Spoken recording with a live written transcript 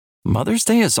Mother's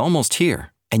Day is almost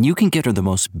here, and you can get her the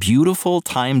most beautiful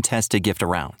time-tested gift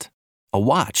around. A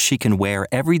watch she can wear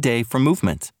every day from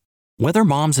Movement. Whether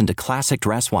mom's into classic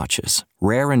dress watches,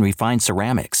 rare and refined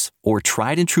ceramics, or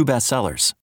tried and true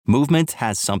bestsellers, Movement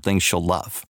has something she'll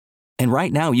love. And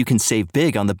right now you can save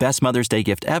big on the best Mother's Day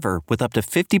gift ever with up to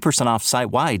 50% off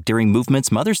site-wide during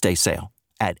Movement's Mother's Day sale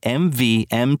at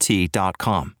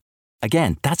MVMT.com.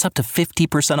 Again, that's up to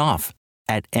 50% off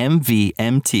at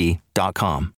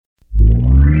MVMT.com.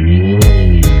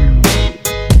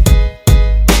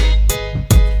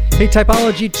 Hey,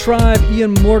 Typology Tribe,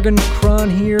 Ian Morgan Cron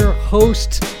here,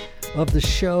 host of the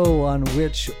show on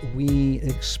which we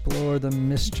explore the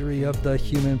mystery of the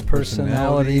human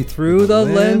personality through the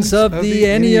lens of the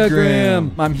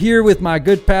Enneagram. I'm here with my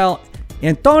good pal,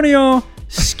 Antonio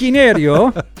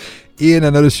Schinerio. Ian, I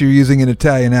noticed you're using an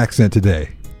Italian accent today.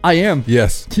 I am.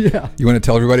 Yes. Yeah. You want to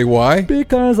tell everybody why?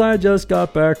 Because I just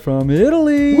got back from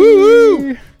Italy.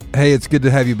 Woo-woo! Hey, it's good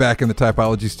to have you back in the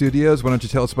Typology Studios. Why don't you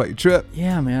tell us about your trip?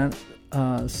 Yeah, man.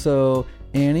 So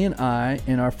Annie and I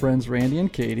and our friends Randy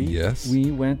and Katie, yes,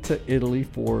 we went to Italy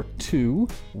for 2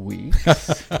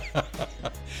 weeks.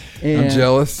 I'm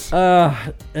jealous.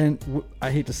 And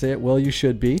I hate to say it. Well, you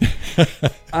should be.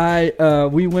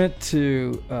 We went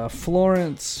to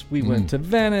Florence. We went to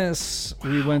Venice.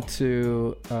 We went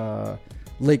to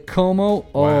Lake Como.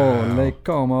 Wow. Lake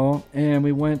Como. And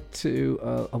we went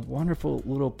to a wonderful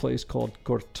little place called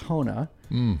Cortona.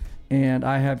 And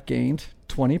I have gained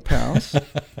 20 pounds.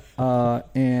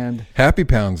 And happy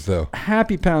pounds, though.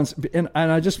 Happy pounds. And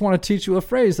I just want to teach you a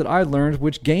phrase that I learned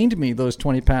which gained me those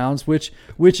 20 pounds, which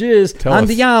is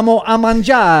andiamo a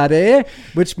mangiare,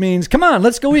 which means, come on,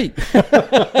 let's go eat.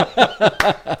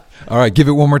 All right, give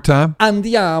it one more time.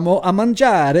 Andiamo a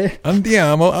mangiare.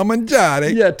 Andiamo a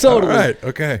mangiare. Yeah, totally. All right,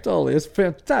 okay. Totally. It's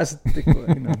fantastic.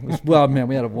 Well, man,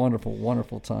 we had a wonderful,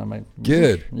 wonderful time.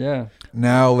 Good. Yeah.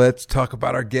 Now let's talk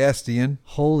about our guest, Ian.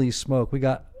 Holy smoke. We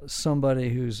got somebody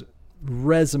whose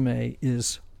resume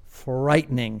is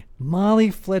frightening. Molly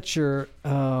Fletcher.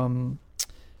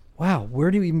 Wow,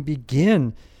 where do we even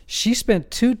begin? She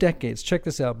spent 2 decades, check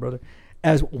this out, brother,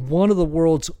 as one of the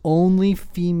world's only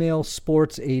female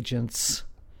sports agents.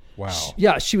 Wow.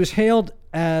 She was hailed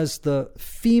as the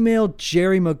female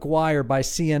Jerry Maguire by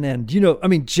CNN. Do you know,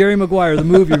 Jerry Maguire, the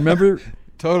movie, remember?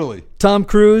 Totally. Tom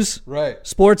Cruise, right?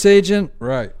 Sports agent,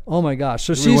 right? Oh my gosh!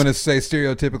 So we want to say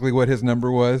stereotypically what his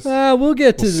number was. We'll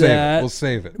get to that. We'll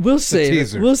save it. We'll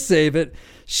save it.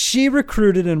 She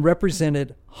recruited and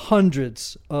represented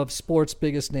hundreds of sports'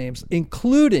 biggest names,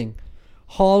 including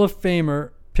Hall of Famer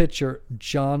pitcher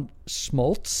John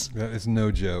Smoltz. That is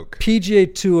no joke.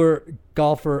 PGA Tour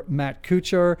golfer Matt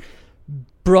Kuchar,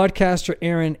 broadcaster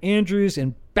Aaron Andrews,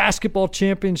 and basketball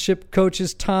championship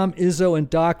coaches Tom Izzo and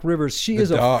Doc Rivers. She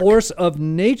is a force of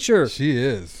nature. She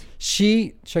is.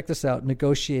 She, check this out,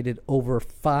 negotiated over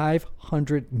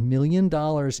 $500 million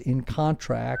in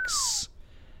contracts.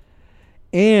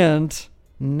 And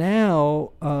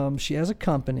now she has a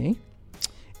company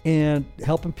and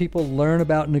helping people learn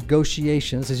about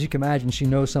negotiations. As you can imagine, she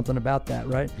knows something about that,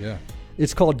 right? Yeah.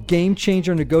 It's called Game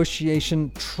Changer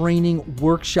Negotiation Training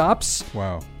Workshops.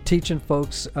 Wow. Teaching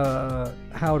folks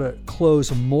how to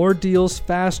close more deals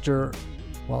faster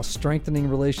while strengthening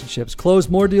relationships. Close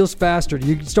more deals faster.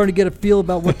 You starting to get a feel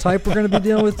about what type we're going to be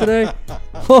dealing with today?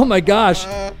 Oh my gosh.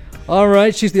 All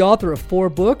right. She's the author of 4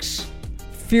 books.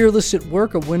 Fearless at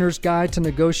Work, A Winner's Guide to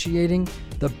Negotiating,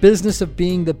 The Business of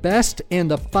Being the Best,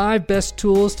 and the 5 Best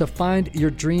Tools to Find Your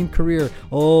Dream Career.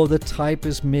 Oh, the type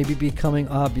is maybe becoming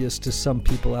obvious to some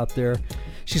people out there.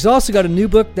 She's also got a new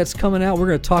book that's coming out. We're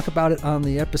going to talk about it on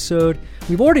the episode.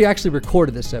 We've already actually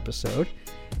recorded this episode,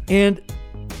 and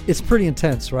it's pretty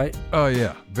intense, right? Oh,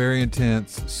 yeah. Very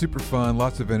intense. Super fun.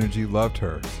 Lots of energy. Loved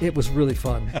her. It was really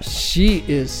fun. She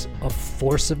is a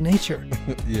force of nature.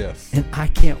 Yes. And I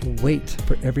can't wait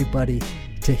for everybody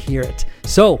to hear it.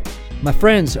 So, my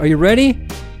friends, are you ready?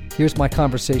 Here's my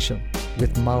conversation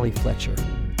with Molly Fletcher.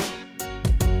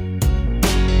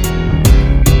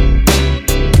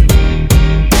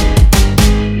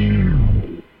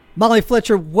 Molly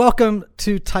Fletcher, welcome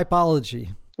to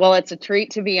Typology. Well, it's a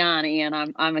treat to be on, Ian.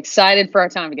 I'm excited for our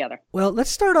time together. Well, let's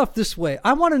start off this way.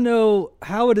 I want to know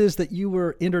how it is that you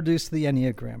were introduced to the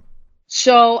Enneagram.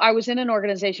 So I was in an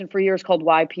organization for years called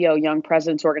YPO, Young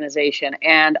Presidents Organization,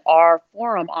 and our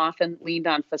forum often leaned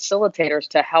on facilitators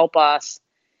to help us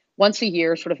once a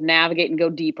year sort of navigate and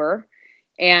go deeper.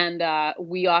 And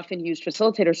we often used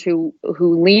facilitators who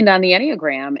leaned on the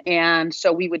Enneagram. And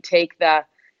so we would take the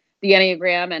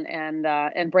Enneagram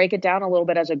and break it down a little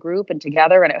bit as a group and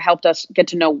together. And it helped us get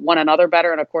to know one another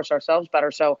better and, of course, ourselves better.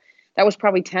 So That was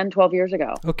probably 10, 12 years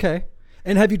ago. Okay.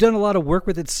 And have you done a lot of work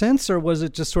with it since, or was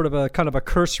it just sort of a kind of a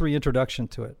cursory introduction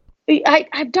to it?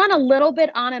 I've done a little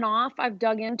bit on and off. I've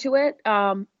dug into it,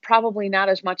 probably not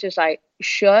as much as I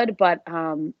should, but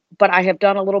I have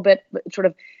done a little bit, sort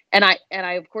of. And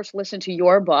I of course listened to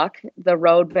your book, The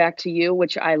Road Back to You,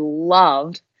 which I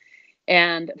loved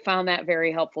and found that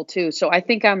very helpful too. So I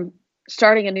think I'm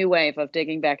starting a new wave of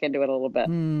digging back into it a little bit.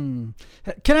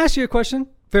 Can I ask you a question?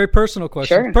 Very personal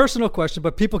question. Sure. Personal question,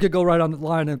 but people could go right on the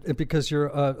line and because you're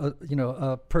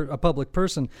a public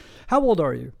person. How old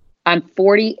are you? I'm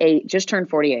 48, just turned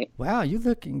 48. Wow, you're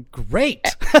looking great.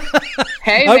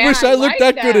 Hey, I man, wish I looked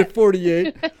like that good at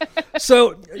 48.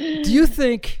 So do you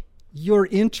think your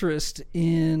interest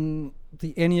in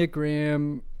the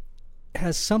Enneagram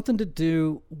has something to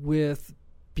do with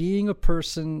being a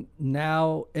person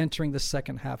now entering the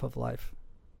second half of life?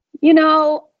 I'm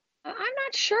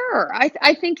not sure.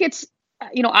 I think it's,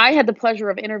 I had the pleasure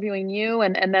of interviewing you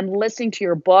and then listening to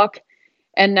your book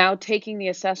and now taking the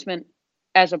assessment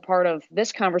as a part of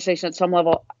this conversation at some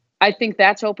level. I think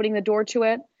that's opening the door to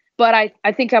it. But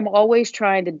I think I'm always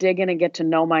trying to dig in and get to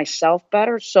know myself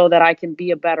better so that I can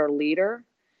be a better leader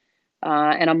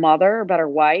and a mother, a better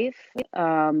wife.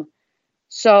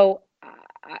 So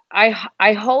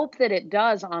I hope that it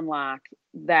does unlock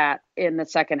that in the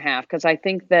second half, because I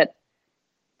think that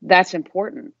that's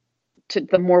important.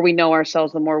 The more we know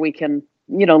ourselves, the more we can,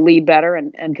 lead better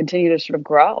and continue to sort of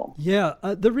grow. Yeah.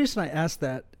 The reason I ask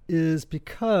that is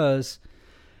because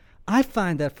I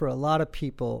find that for a lot of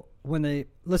people, when they,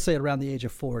 let's say around the age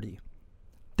of 40,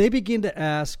 they begin to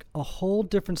ask a whole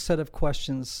different set of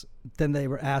questions than they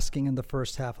were asking in the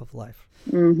first half of life.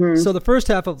 Mm-hmm. So the first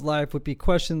half of life would be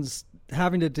questions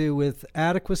having to do with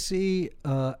adequacy,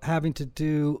 having to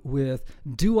do with,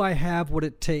 do I have what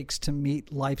it takes to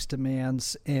meet life's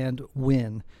demands and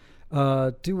win?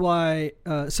 So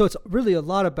it's really a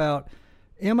lot about,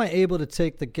 am I able to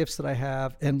take the gifts that I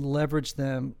have and leverage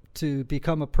them to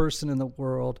become a person in the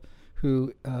world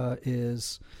who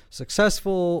is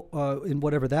successful in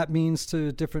whatever that means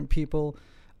to different people,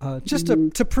 just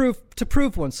to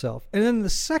prove oneself. And then in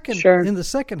the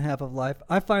second half of life,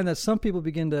 I find that some people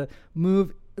begin to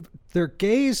move. Their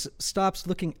gaze stops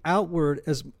looking outward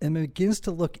and begins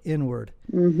to look inward,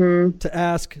 to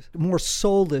ask more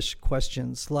soulish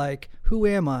questions like, who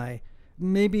am I?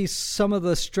 Maybe some of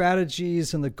the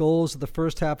strategies and the goals of the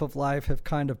first half of life have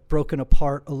kind of broken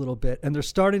apart a little bit, and they're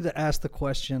starting to ask the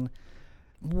question,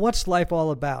 what's life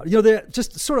all about? They're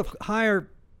just sort of higher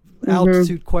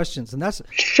altitude questions. And that's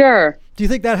sure. Do you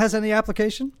think that has any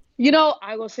application?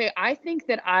 I will say, I think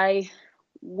that I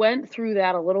went through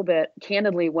that a little bit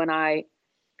candidly when I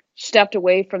stepped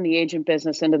away from the agent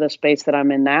business into the space that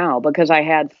I'm in now, because I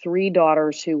had 3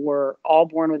 daughters who were all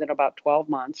born within about 12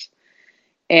 months.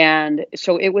 And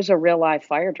so it was a real live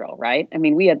fire drill, right? I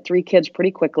mean, we had 3 kids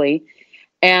pretty quickly,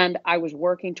 and I was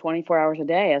working 24 hours a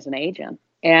day as an agent.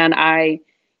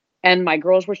 And my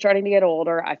girls were starting to get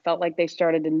older. I felt like they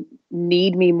started to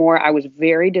need me more. I was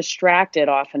very distracted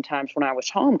oftentimes when I was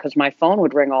home because my phone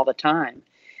would ring all the time.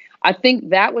 I think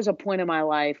that was a point in my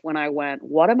life when I went,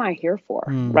 what am I here for?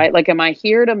 Right? Like, am I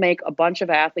here to make a bunch of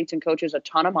athletes and coaches a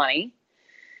ton of money?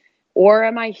 Or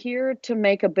am I here to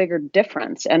make a bigger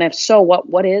difference? And if so,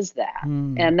 what is that?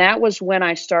 And that was when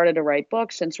I started to write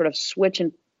books and sort of switch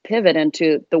and pivot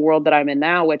into the world that I'm in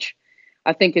now, which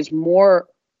I think is more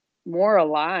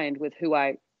aligned with who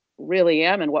I really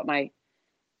am and what my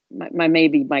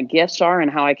maybe my gifts are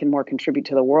and how I can more contribute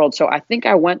to the world. So I think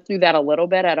I went through that a little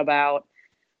bit at about,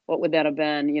 what would that have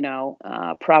been?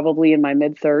 Probably in my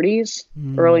mid-30s,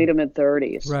 early to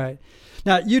mid-30s. Right.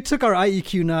 Now, you took our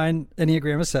IEQ 9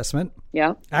 Enneagram assessment.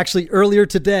 Yeah. Actually, earlier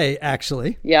today,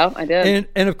 actually. Yeah, I did.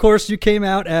 And of course, you came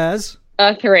out as?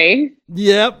 A 3.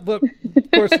 Yeah, but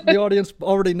of course, the audience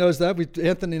already knows that.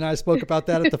 Anthony and I spoke about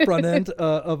that at the front end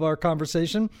of our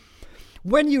conversation.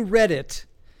 When you read it,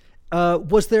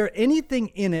 was there anything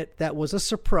in it that was a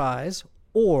surprise,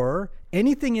 or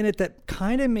anything in it that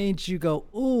kind of made you go,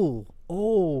 ooh,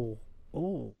 oh?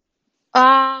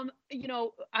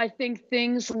 I think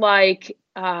things like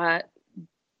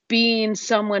being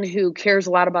someone who cares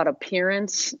a lot about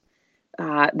appearance,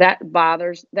 that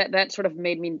bothers, that sort of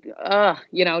made me,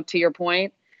 to your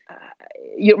point,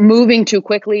 moving too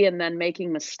quickly and then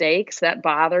making mistakes, that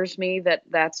bothers me,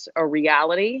 that's a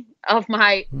reality of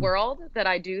my world, that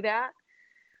I do that.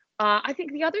 I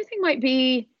think the other thing might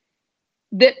be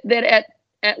that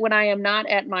at when I am not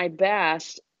at my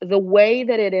best, the way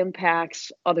that it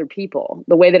impacts other people,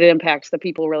 the way that it impacts the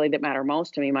people really that matter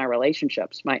most to me, my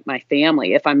relationships, my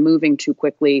family. If I'm moving too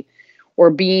quickly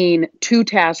or being too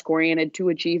task oriented, too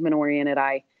achievement oriented,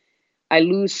 I I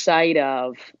lose sight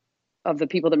of the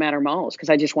people that matter most, because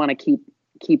I just want to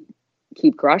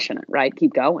keep crushing it, right?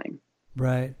 Keep going.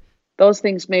 Right. Those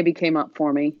things maybe came up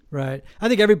for me. Right. I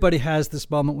think everybody has this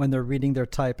moment when they're reading their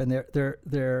type, and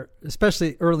they're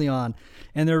especially early on,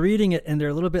 and they're reading it and they're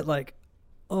a little bit like,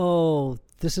 oh,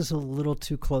 this is a little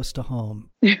too close to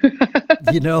home.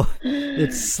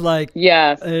 It's like,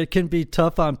 yes, it can be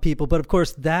tough on people. But of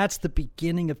course, that's the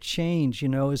beginning of change,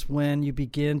 is when you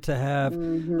begin to have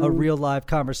a real live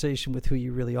conversation with who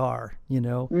you really are,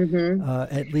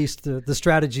 at least the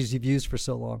strategies you've used for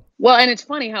so long. Well, and it's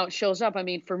funny how it shows up. I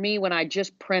mean, for me, when I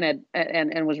just printed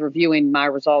and was reviewing my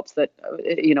results that,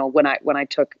 when I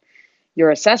took your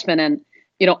assessment, and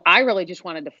I really just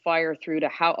wanted to fire through to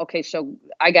how, okay, so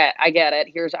I get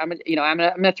it. I'm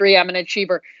a 3, I'm an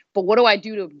achiever, but what do I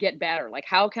do to get better? Like,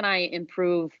 how can I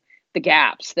improve the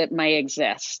gaps that may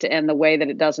exist and the way that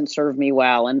it doesn't serve me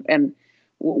well? And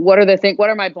what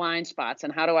are my blind spots,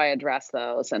 and how do I address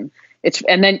those? And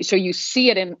then, so you see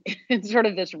it in sort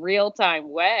of this real time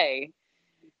way,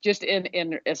 just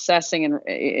in assessing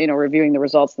and, reviewing the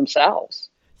results themselves.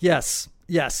 Yes.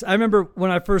 I remember when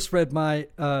I first read my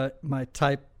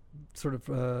type sort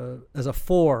of as a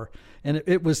 4, and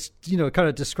it was, kind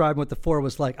of describing what the 4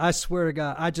 was like. I swear to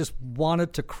God, I just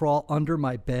wanted to crawl under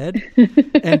my bed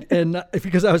and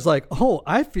because I was like, oh,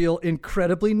 I feel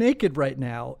incredibly naked right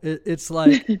now. It's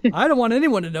like, I don't want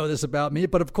anyone to know this about me.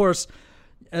 But of course,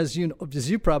 as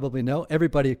you probably know,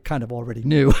 everybody kind of already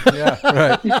knew. Yeah,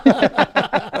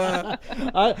 right.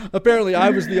 Apparently, I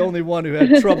was the only one who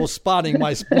had trouble spotting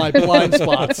my blind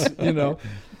spots.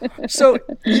 So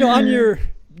on your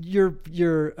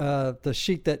the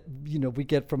sheet that we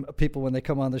get from people when they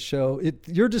come on the show,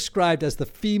 you're described as the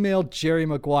female Jerry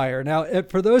Maguire. Now,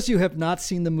 for those of you who have not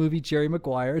seen the movie Jerry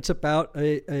Maguire, it's about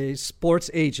a sports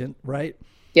agent, right?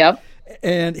 Yep.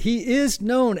 And he is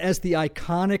known as the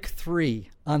iconic 3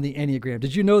 on the Enneagram.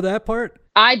 Did you know that part?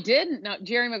 I didn't know.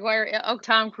 Jerry Maguire. Oh,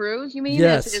 Tom Cruise, you mean?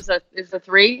 Yes. Is the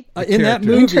 3? In that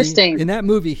movie, interesting. In that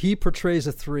movie, he portrays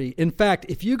a 3. In fact,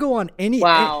 if you go on any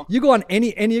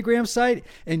Enneagram site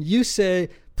and you say,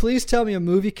 please tell me a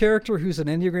movie character who's an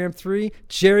Enneagram 3,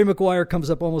 Jerry Maguire comes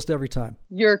up almost every time.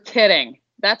 You're kidding.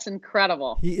 That's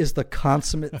incredible. He is the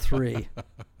consummate 3.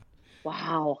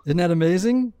 Wow. Isn't that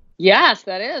amazing? Yes,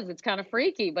 that is. It's kind of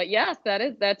freaky, but yes,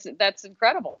 that's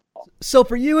incredible. So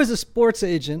for you as a sports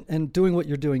agent and doing what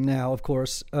you're doing now, of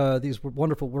course, these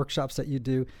wonderful workshops that you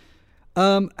do,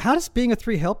 how does being a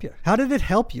 3 help you? How did it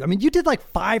help you? I mean, you did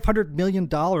like $500 million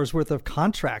worth of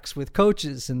contracts with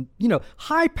coaches and,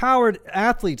 high-powered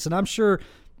athletes. And I'm sure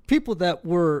people that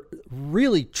were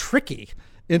really tricky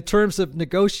in terms of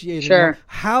negotiating. Sure.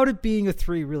 How did being a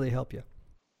 3 really help you?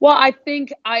 Well, I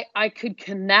think I could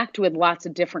connect with lots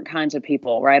of different kinds of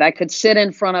people, right? I could sit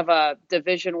in front of a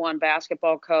Division I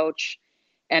basketball coach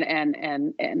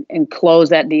and close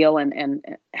that deal and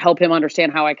help him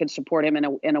understand how I could support him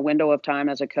in a window of time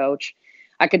as a coach.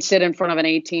 I could sit in front of an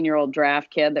 18-year-old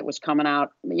draft kid that was coming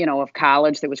out, of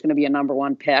college, that was going to be a number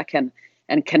 1 pick, and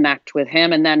connect with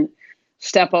him, and then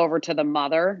step over to the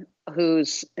mother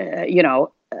who's,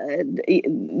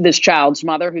 this child's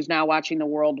mother who's now watching the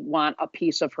world want a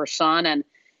piece of her son, and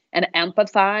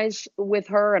empathize with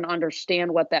her and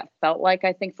understand what that felt like,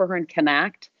 I think, for her, and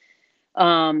connect.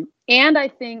 And I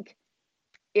think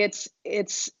it's a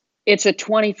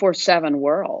 24/7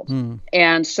 world.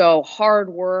 And so hard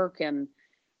work and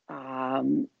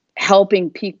helping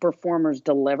peak performers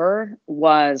deliver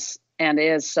was and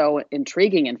is so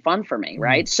intriguing and fun for me,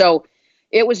 right? So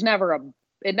it was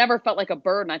it never felt like a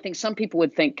burden. I think some people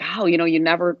would think, oh,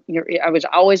 I was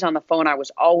always on the phone. I was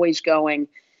always going.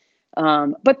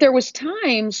 But there was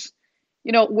times,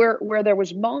 where there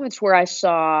was moments where I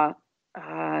saw,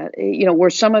 where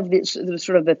some of the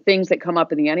sort of the things that come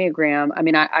up in the Enneagram. I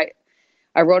mean, I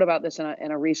wrote about this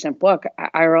in a recent book.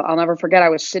 I'll never forget. I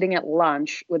was sitting at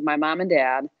lunch with my mom and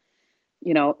dad,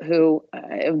 who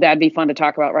that'd be fun to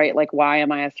talk about, right? Like, why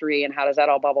am I a 3 and how does that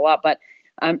all bubble up? But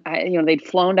they'd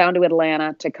flown down to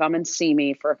Atlanta to come and see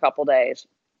me for a couple days.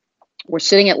 We're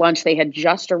sitting at lunch. They had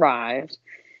just arrived,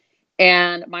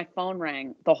 and my phone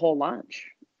rang the whole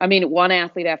lunch. I mean, one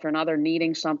athlete after another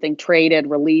needing something, traded,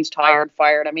 released, hired,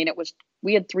 fired. I mean,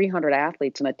 we had 300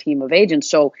 athletes and a team of agents.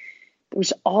 So there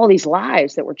was all these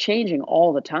lives that were changing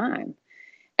all the time.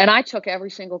 And I took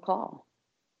every single call.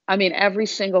 I mean, every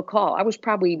single call. I was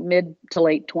probably mid to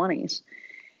late 20s.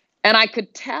 And I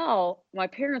could tell my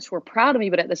parents were proud of me,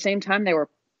 but at the same time, they were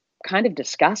kind of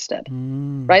disgusted,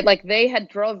 right? Like, they had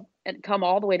drove and come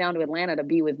all the way down to Atlanta to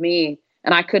be with me,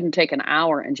 and I couldn't take an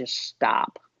hour and just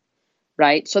stop,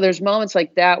 right? So there's moments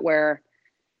like that where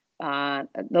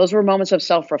those were moments of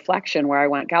self-reflection where I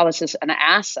went, God, this is an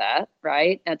asset,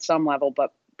 right, at some level,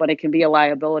 but it can be a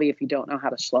liability if you don't know how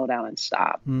to slow down and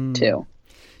stop too.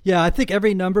 Yeah, I think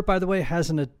every number, by the way,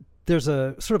 there's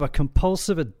a sort of a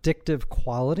compulsive, addictive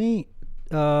quality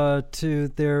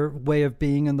to their way of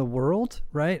being in the world,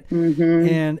 right? Mm-hmm.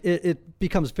 And it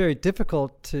becomes very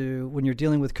difficult when you're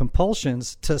dealing with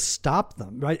compulsions to stop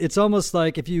them, right? It's almost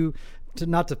like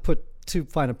not to put too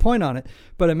fine a point on it,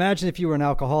 but imagine if you were an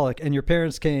alcoholic and your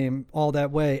parents came all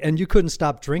that way and you couldn't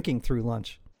stop drinking through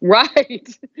lunch. Right.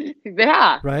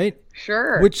 Yeah. Right.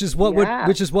 Sure. Which is what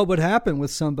would happen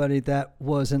with somebody that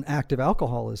was in active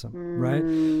alcoholism.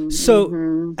 Right.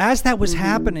 So as that was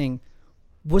happening,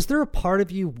 was there a part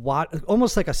of you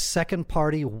almost like a second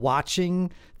party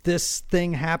watching this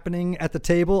thing happening at the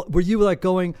table? Were you like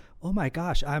going, oh my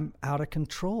gosh, I'm out of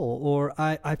control, or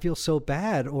I feel so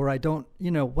bad, or I don't,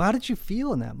 how did you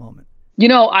feel in that moment?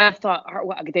 I thought,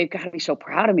 they've got to be so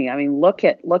proud of me. I mean, look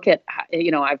at,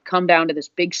 I've come down to this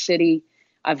big city.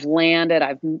 I've landed.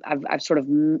 I've sort of,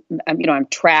 I'm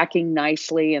tracking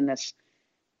nicely in this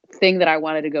thing that I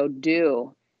wanted to go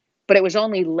do. But it was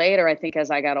only later, I think,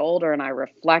 as I got older and I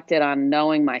reflected on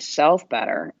knowing myself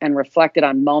better and reflected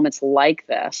on moments like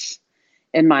this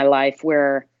in my life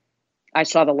where I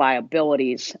saw the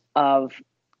liabilities of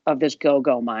this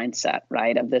go-go mindset,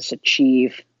 right? Of this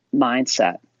achieve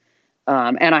mindset.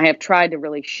 And I have tried to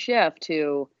really shift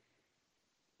to,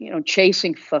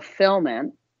 chasing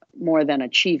fulfillment more than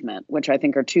achievement, which I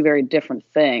think are two very different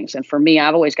things. And for me,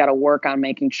 I've always got to work on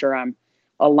making sure I'm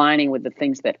aligning with the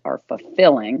things that are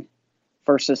fulfilling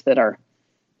versus that are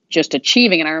just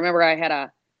achieving. And I remember I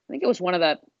think it was one of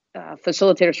the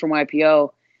facilitators from YPO,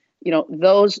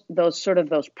 those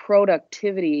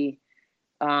productivity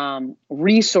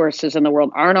resources in the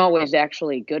world aren't always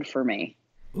actually good for me.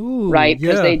 Ooh, right?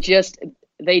 Because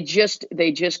they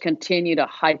just continue to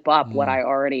hype up what I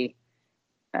already,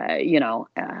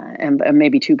 am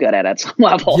maybe too good at some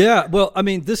level. Yeah. Well, I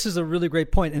mean, this is a really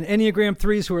great point. And Enneagram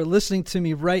 3s who are listening to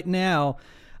me right now,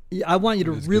 I want you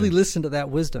to really listen to that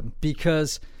wisdom,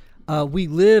 because we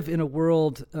live in a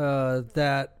world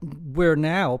where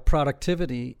now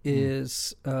productivity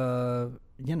is, a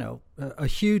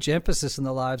huge emphasis in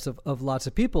the lives of lots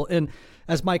of people. And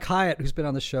as Mike Hyatt, who's been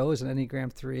on the show, is an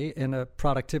Enneagram 3 and a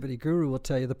productivity guru, will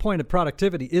tell you, the point of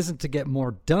productivity isn't to get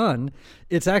more done.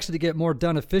 It's actually to get more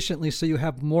done efficiently so you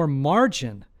have more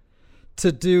margin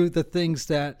to do the things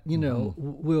that,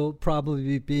 will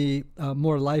probably be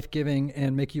more life-giving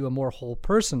and make you a more whole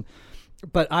person.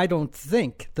 But I don't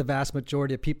think the vast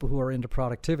majority of people who are into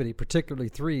productivity, particularly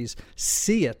 3s,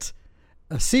 see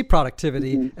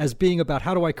productivity as being about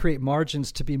how do I create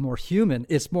margins to be more human.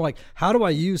 It's more like, how do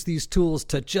I use these tools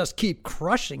to just keep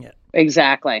crushing it?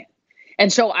 Exactly.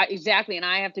 And so and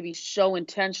I have to be so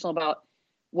intentional about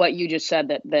what you just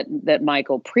said that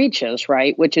Michael preaches,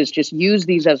 right? Which is just use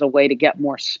these as a way to get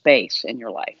more space in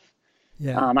your life.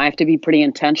 Yeah. I have to be pretty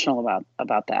intentional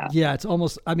about that. Yeah. It's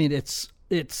almost,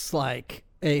 it's like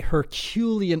a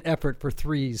Herculean effort for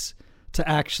 3s to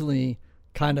actually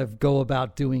kind of go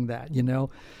about doing that,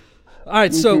 All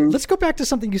right. So let's go back to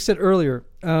something you said earlier,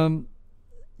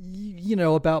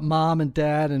 about mom and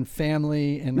dad and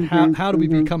family and how do we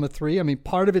become a 3? I mean,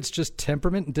 part of it's just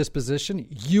temperament and disposition.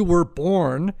 You were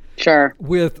born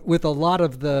with a lot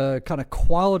of the kind of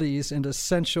qualities and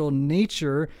essential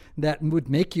nature that would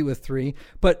make you a 3,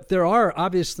 but there are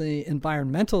obviously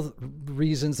environmental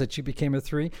reasons that you became a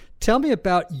 3. Tell me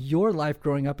about your life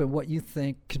growing up and what you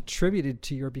think contributed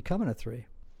to your becoming a 3.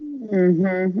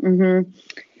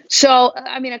 So,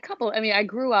 I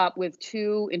grew up with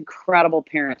two incredible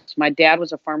parents. My dad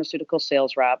was a pharmaceutical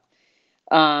sales rep,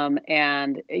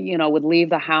 and, would leave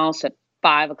the house at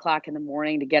 5:00 in the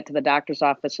morning to get to the doctor's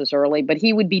offices early, but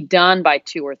he would be done by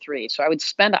 2 or 3. So I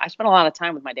spent a lot of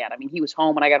time with my dad. I mean, he was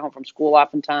home when I got home from school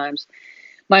oftentimes.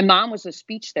 My mom was a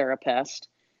speech therapist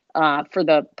for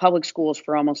the public schools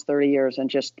for almost 30 years and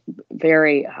just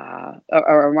very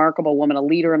a remarkable woman, a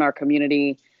leader in our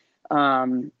community.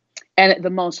 And the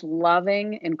most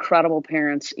loving, incredible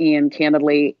parents, Ian,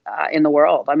 candidly, in the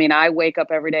world. I mean, I wake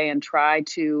up every day and try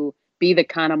to be the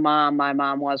kind of mom my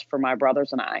mom was for my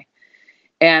brothers and I.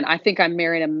 And I think I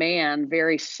married a man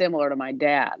very similar to my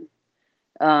dad.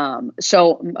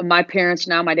 So my parents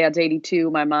now, my dad's 82,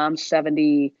 my mom's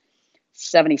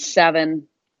 77.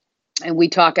 And we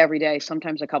talk every day,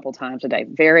 sometimes a couple times a day.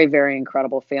 Very, very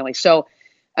incredible family. So,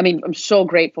 I'm so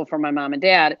grateful for my mom and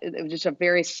dad. It was just a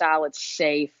very solid,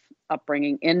 safe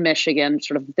upbringing in Michigan,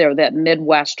 sort of that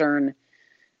Midwestern,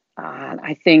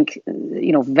 I think,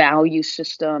 value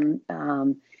system.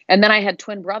 And then I had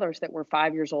twin brothers that were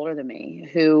 5 years older than me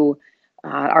who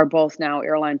are both now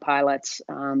airline pilots.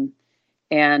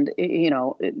 And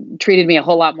treated me a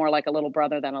whole lot more like a little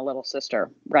brother than a little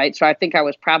sister, right? So I think I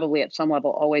was probably at some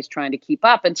level always trying to keep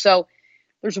up. And so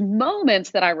there's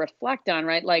moments that I reflect on,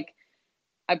 right? Like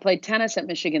I played tennis at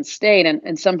Michigan State,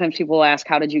 and sometimes people will ask,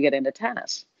 how did you get into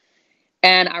tennis?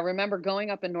 And I remember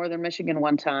going up in northern Michigan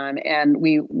one time, and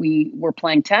we were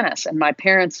playing tennis, and my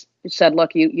parents said,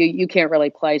 look, you can't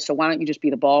really play, so why don't you just be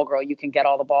the ball girl? You can get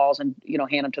all the balls and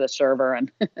hand them to the server.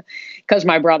 And because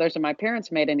my brothers and my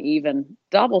parents made an even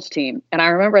doubles team. And I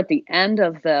remember at the end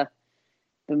of the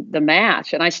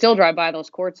match, and I still drive by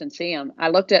those courts and see them, I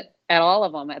looked at all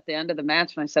of them at the end of the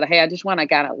match, and I said, hey, I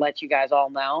gotta let you guys all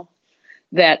know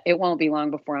that it won't be long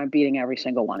before I'm beating every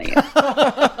single one of you.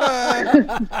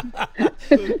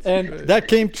 And that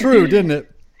came true, didn't it?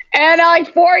 And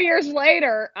like 4 years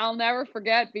later, I'll never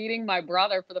forget beating my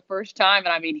brother for the first time.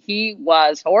 And I mean, he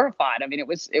was horrified. I mean,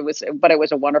 but it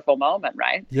was a wonderful moment,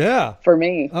 right? Yeah. For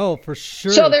me. Oh, for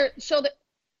sure. So there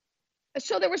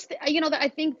was, I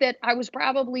think that I was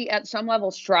probably at some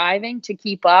level striving to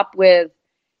keep up with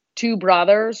two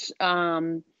brothers.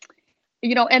 And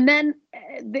then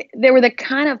they were the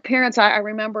kind of parents. I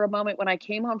remember a moment when I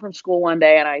came home from school one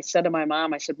day and I said to my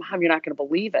mom, I said, Mom, you're not going to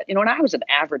believe it. And I was an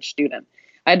average student.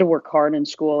 I had to work hard in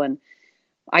school. And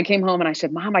I came home and I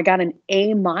said, Mom, I got an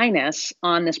A-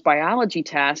 on this biology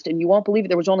test. And you won't believe it.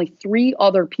 There was only 3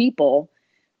 other people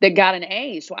that got an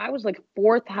A. So I was like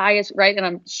 4th highest, right? And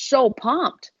I'm so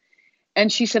pumped.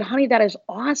 And she said, honey, that is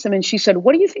awesome. And she said,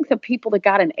 what do you think the people that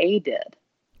got an A did?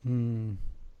 And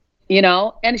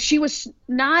she was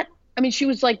not, she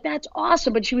was like, that's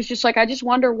awesome. But she was just like, I just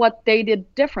wonder what they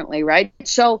did differently. Right.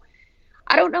 So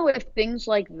I don't know if things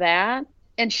like that,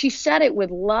 and she said it with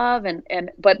love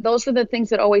but those are the things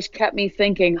that always kept me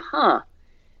thinking,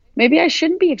 maybe I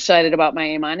shouldn't be excited about my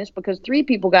A- because 3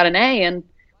 people got an A, and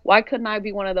why couldn't I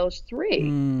be one of those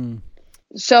 3?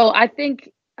 So I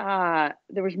think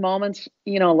there was moments,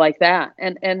 like that.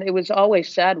 And it was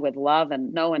always said with love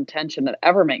and no intention to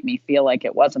ever make me feel like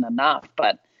it wasn't enough.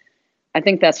 But I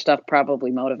think that stuff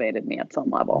probably motivated me at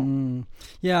some level.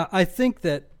 Yeah, I think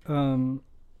that,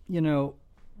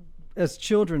 as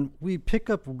children, we pick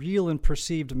up real and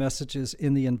perceived messages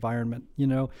in the environment,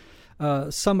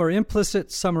 some are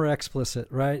implicit, some are explicit,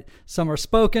 right? Some are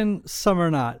spoken, some are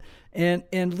not.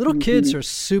 And little kids are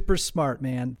super smart,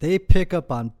 man. They pick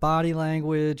up on body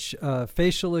language,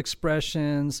 facial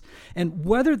expressions, and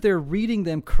whether they're reading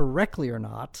them correctly or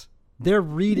not, they're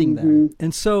reading them.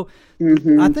 And so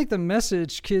I think the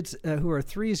message kids who are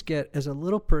 3s get as a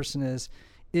little person is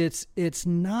it's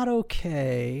not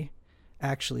okay.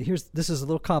 Actually, this is a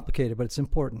little complicated, but it's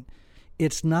important.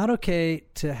 It's not okay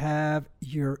to have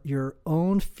your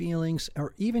own feelings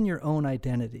or even your own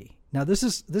identity. Now, this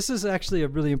is actually a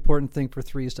really important thing for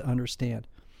 3s to understand.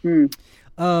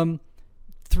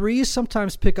 3s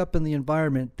sometimes pick up in the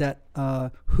environment that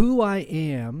who I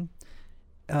am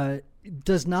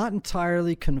does not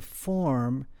entirely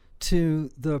conform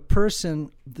to the person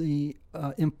the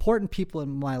important people in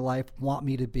my life want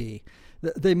me to be.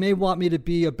 They may want me to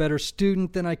be a better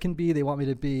student than I can be. They want me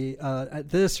to be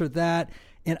this or that.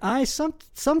 And some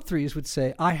 3s would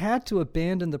say, I had to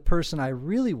abandon the person I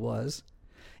really was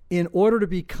in order to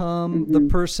become the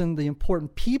person the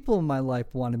important people in my life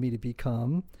wanted me to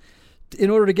become, in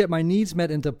order to get my needs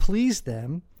met and to please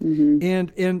them.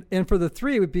 And for the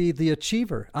 3, it would be the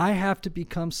achiever. I have to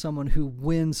become someone who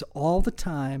wins all the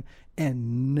time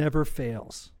and never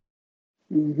fails.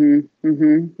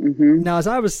 Now, as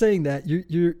I was saying that,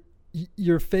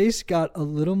 your face got a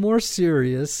little more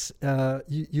serious.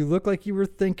 You look like you were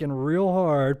thinking real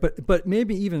hard, but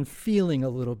maybe even feeling a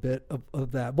little bit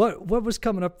of that. What was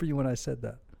coming up for you when I said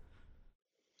that?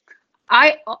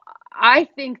 I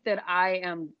think that I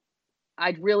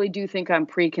really do think I'm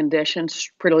preconditioned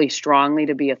pretty strongly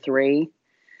to be a 3.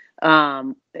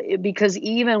 Because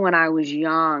even when I was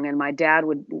young and my dad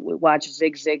would watch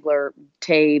Zig Ziglar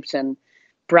tapes and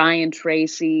Brian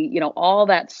Tracy, all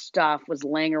that stuff was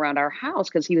laying around our house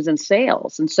because he was in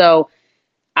sales. And so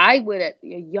I would at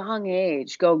a young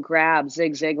age go grab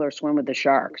Zig Ziglar, Swim with the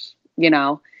Sharks,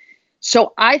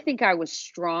 So I think I was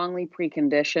strongly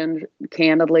preconditioned,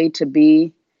 candidly, to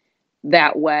be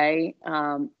that way.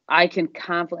 I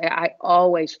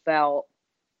always felt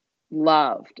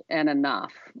loved and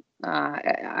enough.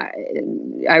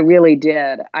 I really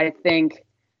did. I think,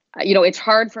 it's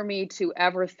hard for me to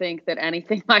ever think that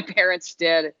anything my parents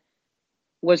did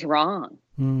was wrong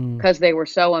because they were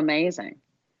so amazing.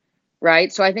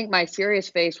 Right. So I think my serious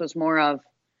face was more of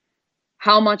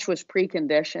how much was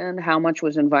preconditioned, how much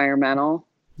was environmental.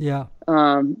 Yeah.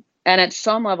 And at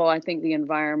some level, I think the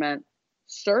environment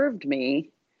served me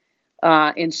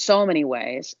in so many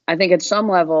ways. I think at some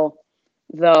level,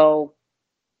 though,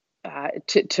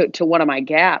 to one of my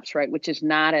gaps, right, which is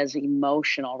not as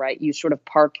emotional, right? You sort of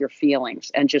park your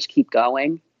feelings and just keep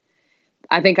going.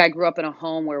 I think I grew up in a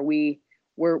home where we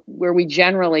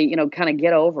generally, kind of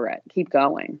get over it, keep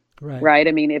going, right?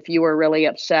 I mean, if you were really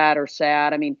upset or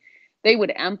sad, I mean, they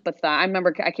would empathize. I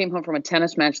remember I came home from a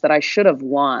tennis match that I should have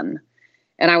won,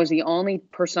 and I was the only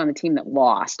person on the team that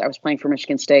lost. I was playing for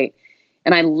Michigan State,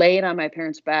 and I laid on my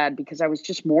parents' bed because I was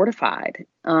just mortified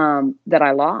that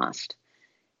I lost.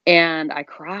 And I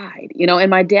cried, and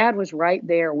my dad was right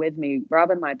there with me,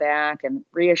 rubbing my back and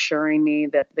reassuring me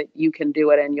that you can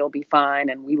do it and you'll be fine.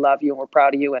 And we love you and we're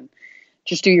proud of you and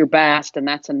just do your best. And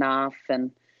that's enough. And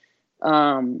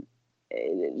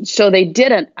so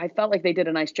I felt like they did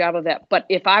a nice job of that. But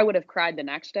if I would have cried the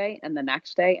next day and the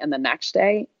next day and the next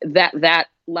day, that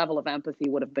level of empathy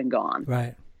would have been gone.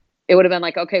 Right. It would have been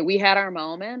like, okay, we had our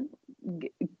moment.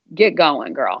 Get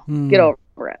going, girl. Get over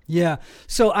it. Yeah.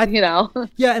 So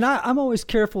yeah. And I'm always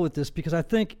careful with this because I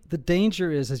think the danger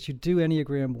is as you do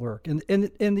Enneagram work, and the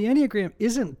Enneagram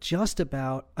isn't just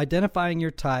about identifying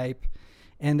your type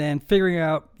and then figuring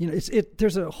out,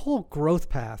 there's a whole growth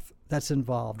path that's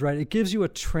involved, right? It gives you a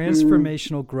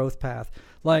transformational growth path.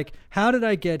 Like, how did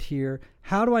I get here?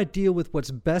 How do I deal with what's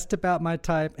best about my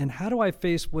type? And how do I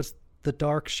face what's the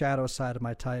dark shadow side of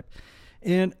my type?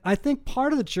 And I think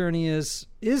part of the journey is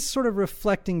sort of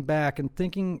reflecting back and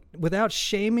thinking without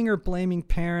shaming or blaming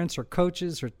parents or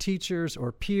coaches or teachers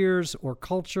or peers or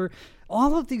culture.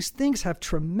 All of these things have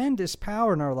tremendous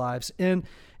power in our lives. And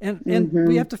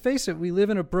we have to face it. We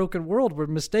live in a broken world where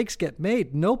mistakes get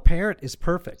made. No parent is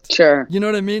perfect. Sure. You know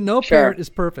what I mean? No parent is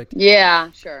perfect.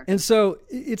 Yeah, sure. And so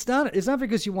it's not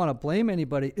because you want to blame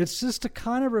anybody. It's just to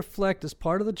kind of reflect as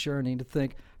part of the journey to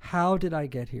think, how did I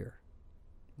get here?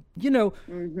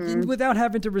 Without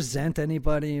having to resent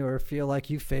anybody or feel like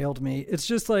you failed me. It's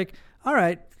just like, all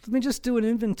right, let me just do an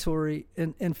inventory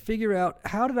and figure out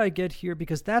how did I get here?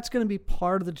 Because that's going to be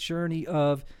part of the journey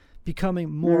of becoming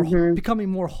more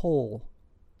whole,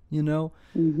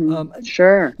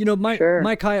 Sure.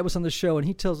 Mike Hyatt was on the show and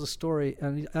he tells a story,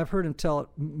 and I've heard him tell it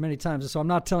many times. So I'm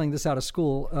not telling this out of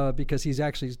school because he's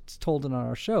actually told it on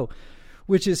our show,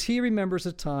 which is he remembers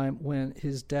a time when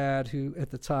his dad, who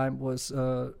at the time was,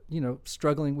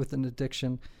 struggling with an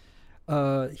addiction,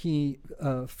 he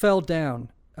fell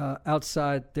down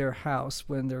outside their house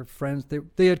when their friends,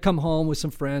 they had come home with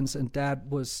some friends, and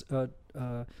dad was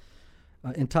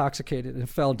intoxicated and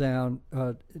fell down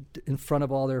in front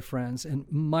of all their friends. And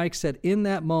Mike said in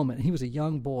that moment, he was a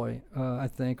young boy, I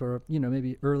think, or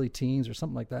maybe early teens or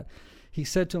something like that. He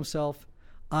said to himself,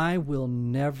 I will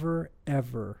never,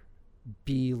 ever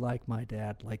be like my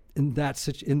dad, like in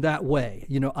that way.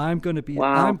 I'm going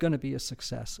to be a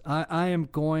success. I am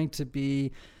going to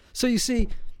be. So you see,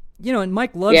 and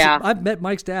Mike loves it. I've met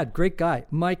Mike's dad, great guy.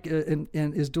 Mike and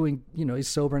is doing, he's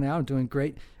sober now and doing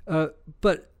great.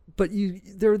 But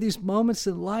there are these moments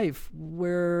in life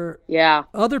where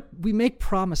we make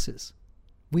promises.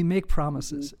 We make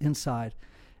promises inside.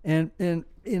 And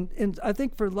I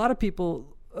think for a lot of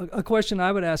people, a question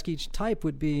I would ask each type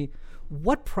would be,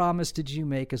 what promise did you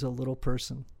make as a little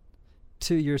person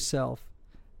to yourself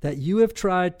that you have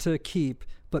tried to keep,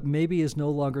 but maybe is no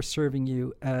longer serving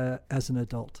you as an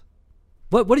adult?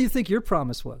 What do you think your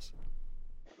promise was?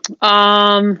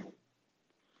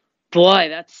 Boy,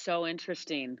 that's so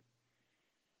interesting.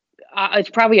 It's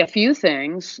probably a few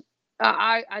things.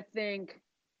 I think,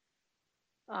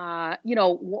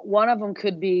 one of them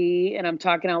could be, and I'm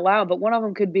talking out loud, but one of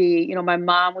them could be, my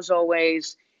mom was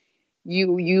always,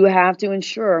 you have to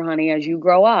ensure, honey, as you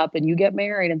grow up and you get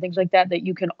married and things like that, that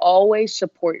you can always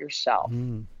support yourself.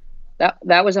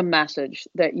 That was a message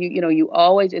that you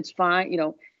always, it's fine.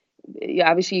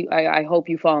 Obviously I hope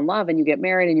you fall in love and you get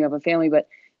married and you have a family, but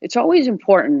it's always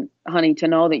important, honey, to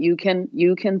know that you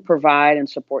can provide and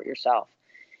support yourself.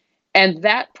 And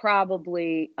that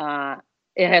probably,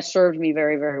 it has served me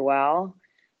very, very well.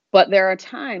 But there are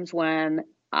times when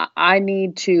I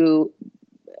need to,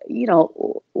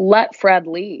 let Fred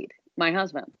lead, my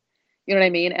husband, you know what I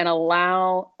mean? And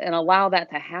allow that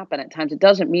to happen at times. It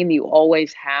doesn't mean that you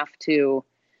always have to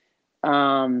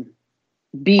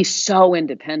be so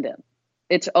independent.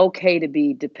 It's okay to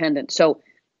be dependent. So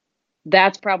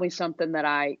that's probably something that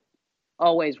I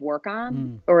always work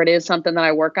on, or it is something that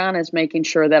I work on, is making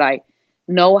sure that I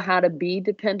know how to be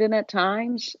dependent at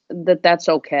times, that's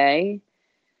okay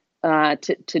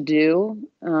to do.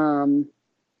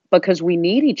 Because we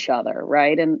need each other,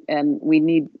 right? And we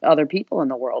need other people in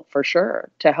the world for sure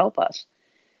to help us.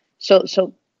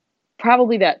 So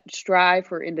probably that strive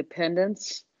for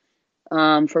independence,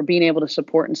 for being able to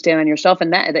support and stand on yourself.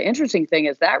 And that the interesting thing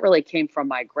is that really came from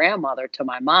my grandmother to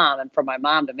my mom, and from my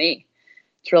mom to me.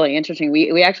 It's really interesting.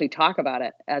 We actually talk about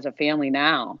it as a family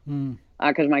now,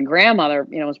 because my grandmother,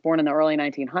 was born in the early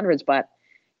 1900s, but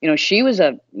she was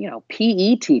a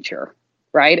PE teacher,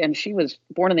 right? And she was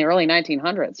born in the early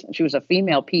 1900s, and she was a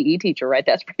female PE teacher, right?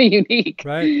 That's pretty unique,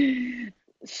 Right.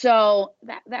 So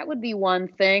that would be one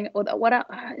thing. What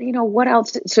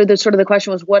else? So the sort of the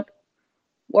question was, what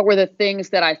were the things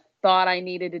that I thought I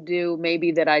needed to do,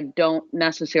 maybe that I don't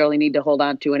necessarily need to hold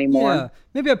on to anymore? Yeah.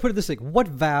 Maybe I put it this way: what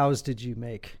vows did you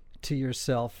make to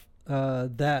yourself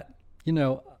that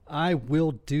I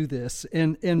will do this,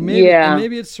 and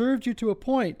maybe it served you to a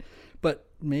point, but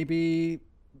maybe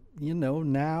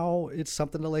now it's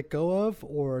something to let go of,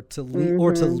 or to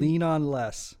lean on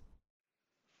less.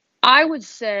 I would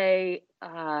say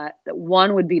that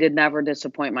one would be to never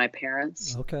disappoint my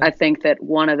parents. Okay. I think that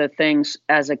one of the things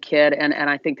as a kid, and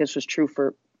I think this was true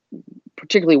for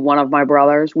particularly one of my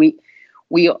brothers, I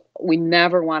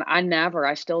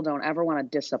still don't ever want to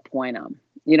disappoint them.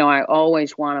 I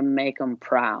always want to make them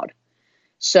proud.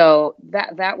 So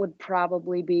that would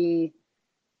probably be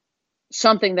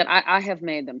something that I have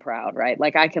made them proud, right?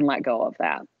 Like I can let go of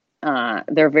that.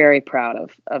 They're very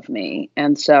proud of me.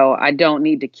 And so I don't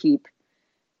need to keep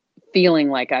feeling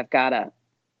like I've got to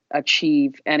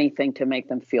achieve anything to make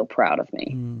them feel proud of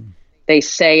me. They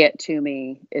say it to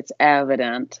me. It's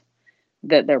evident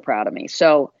that they're proud of me.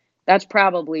 So that's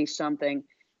probably something,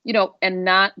 and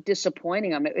not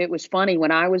disappointing them. It was funny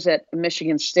when I was at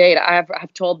Michigan State.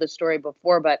 I've told this story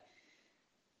before, but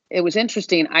it was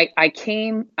interesting.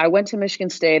 I went to Michigan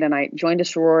State and I joined a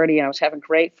sorority, and I was having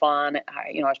great fun.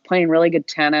 I was playing really good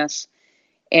tennis,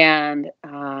 and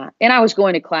I was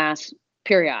going to class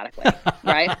periodically,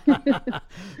 right?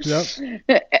 Yep.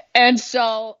 And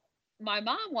so my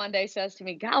mom one day says to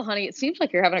me, "Gal, honey, it seems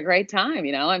like you're having a great time.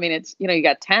 I mean, it's, you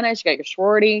got tennis, you got your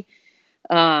sorority,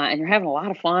 and you're having a lot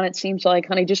of fun. It seems like,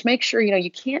 honey, just make sure, you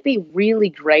can't be really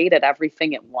great at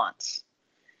everything at once."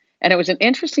 And it was an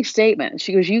interesting statement.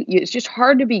 She goes, it's just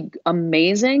hard to be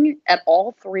amazing at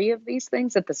all three of these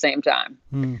things at the same time.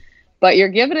 But you're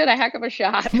giving it a heck of a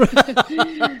shot,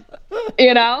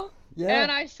 Yeah.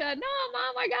 And I said, "No,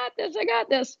 Mom, I got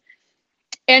this.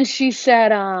 And she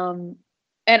said, and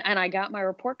I got my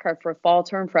report card for fall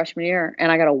term freshman year,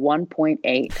 and I got a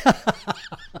 1.8.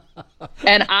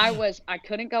 And I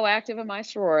couldn't go active in my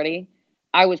sorority.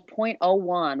 I was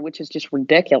 0.01, which is just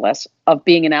ridiculous, of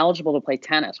being ineligible to play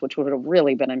tennis, which would have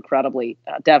really been incredibly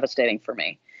devastating for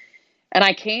me. And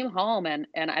I came home, and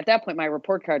at that point, my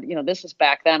report card, this is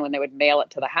back then when they would mail it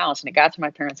to the house, and it got to my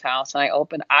parents' house, and I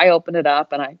opened it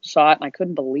up, and I saw it, and I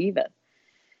couldn't believe it.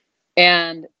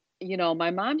 And,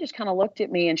 my mom just kind of looked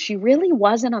at me, and she really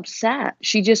wasn't upset.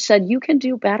 She just said, "You can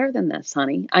do better than this,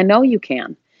 honey. I know you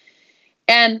can."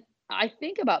 And I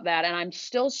think about that, and I'm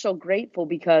still so grateful,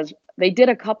 because they did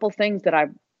a couple things that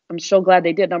I'm so glad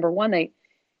they did. Number one,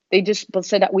 they just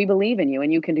said that we believe in you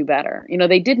and you can do better.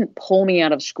 They didn't pull me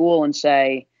out of school and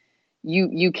say,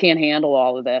 you can't handle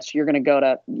all of this. You're going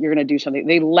to do something.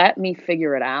 They let me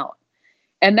figure it out.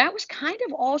 And that was kind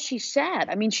of all she said.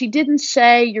 I mean, she didn't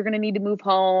say you're going to need to move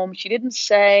home. She didn't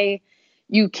say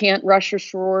you can't rush your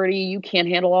sorority. You can't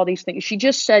handle all these things. She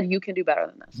just said, you can do better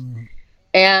than this.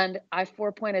 And I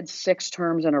 4-pointed 6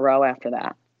 terms in a row after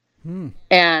that.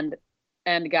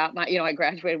 And got my, I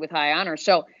graduated with high honors.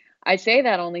 So I say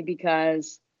that only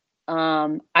because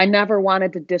I never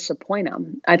wanted to disappoint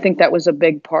them. I think that was a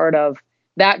big part of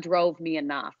that drove me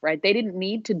enough, right? They didn't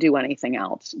need to do anything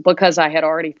else because I had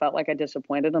already felt like I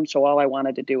disappointed them. So all I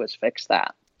wanted to do was fix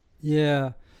that.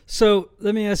 Yeah. So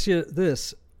let me ask you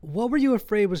this. What were you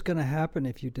afraid was going to happen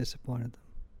if you disappointed them?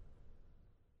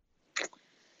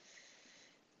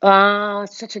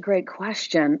 It's such a great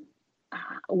question.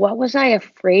 What was I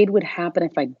afraid would happen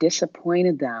if I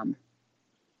disappointed them?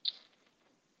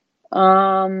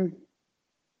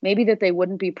 Maybe that they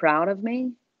wouldn't be proud of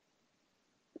me.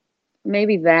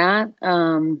 Maybe that.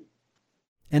 And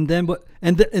then what?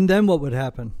 And then what would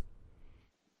happen?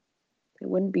 They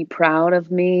wouldn't be proud of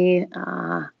me.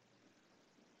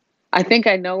 I think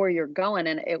I know where you're going,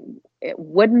 and it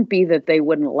wouldn't be that they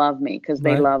wouldn't love me, because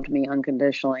they loved me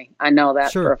unconditionally. I know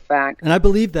that for a fact, and I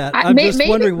believe that. I'm just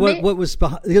wondering what was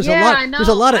behind. There's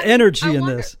a lot of energy in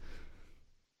this.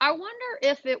 I wonder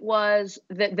if it was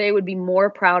that they would be more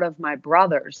proud of my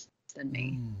brothers than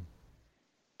me.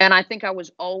 And I think I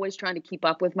was always trying to keep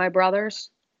up with my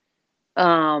brothers.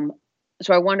 So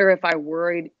I wonder if I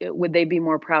worried, would they be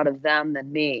more proud of them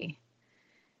than me?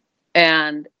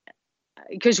 And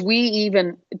because we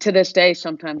even to this day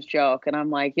sometimes joke, and I'm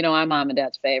like, I'm mom and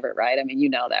dad's favorite, right? I mean, you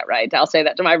know that, right? I'll say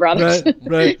that to my brothers.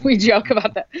 Right. We joke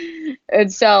about that.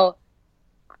 And so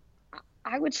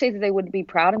I would say that they would be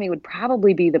proud of me would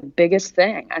probably be the biggest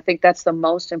thing. I think that's the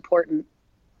most important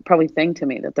probably thing to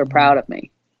me, that they're proud of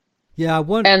me. Yeah.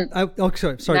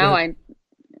 Sorry. Now I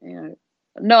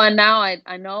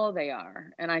know they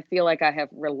are. And I feel like I have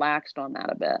relaxed on that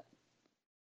a bit.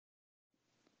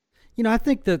 I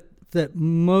think that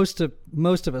most of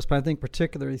us, but I think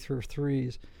particularly through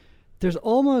threes, there's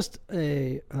almost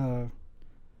an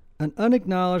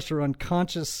unacknowledged or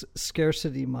unconscious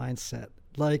scarcity mindset.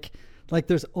 Like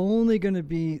there's only going to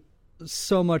be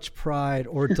so much pride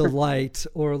or delight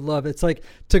or love. It's like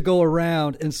to go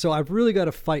around. And so I've really got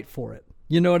to fight for it.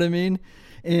 You know what I mean?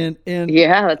 And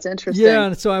yeah, that's interesting. Yeah.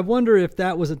 And so I wonder if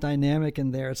that was a dynamic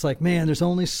in there. It's like, man, there's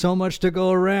only so much to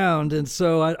go around. And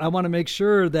so I want to make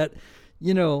sure that,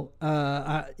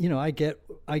 I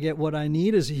get what I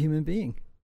need as a human being.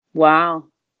 Wow.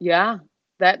 Yeah.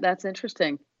 That's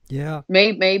interesting. Yeah.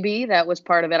 Maybe that was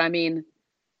part of it. I mean,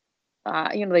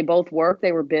 they both worked.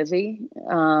 They were busy.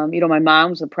 My mom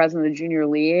was the president of the junior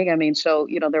league. I mean, so,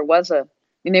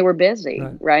 they were busy,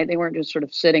 right? They weren't just sort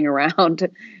of sitting around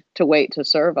to wait to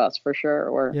serve us, for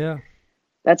sure. Yeah.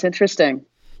 That's interesting.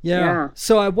 Yeah.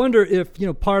 So I wonder if,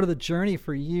 part of the journey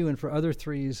for you and for other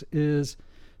threes is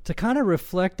to kind of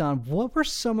reflect on what were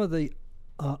some of the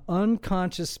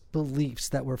unconscious beliefs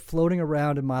that were floating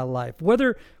around in my life,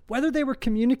 whether they were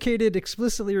communicated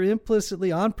explicitly or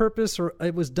implicitly on purpose, or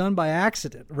it was done by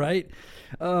accident, right?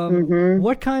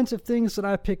 What kinds of things did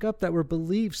I pick up that were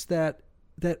beliefs that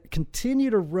continue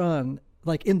to run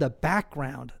like in the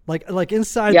background, like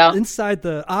inside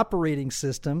the operating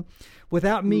system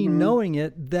without me knowing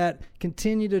it, that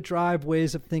continue to drive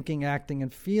ways of thinking, acting,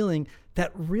 and feeling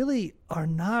that really they're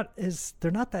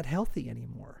not that healthy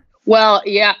anymore. Well,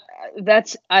 yeah,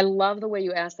 I love the way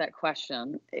you asked that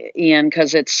question, Ian,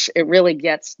 because it really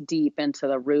gets deep into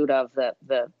the root of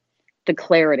the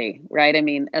clarity, right? I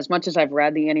mean, as much as I've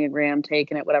read the Enneagram,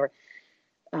 taken it, whatever,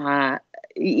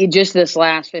 just this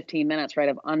last 15 minutes, right,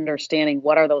 of understanding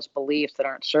what are those beliefs that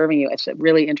aren't serving you. It's a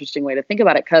really interesting way to think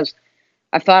about it, because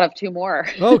I've thought of two more.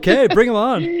 Okay, bring them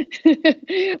on.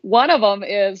 One of them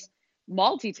is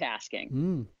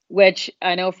multitasking, which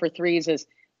I know for threes is,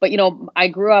 but I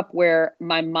grew up where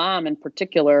my mom in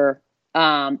particular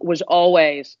was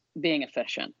always being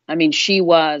efficient. I mean, she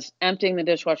was emptying the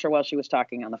dishwasher while she was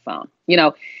talking on the phone.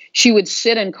 She would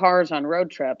sit in cars on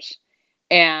road trips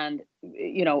and,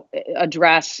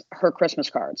 address her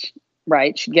Christmas cards,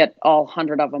 right? She'd get all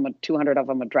 100 of them, 200 of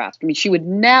them addressed. I mean, she would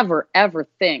never, ever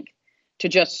think to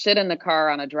just sit in the car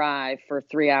on a drive for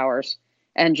 3 hours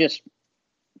and just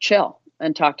chill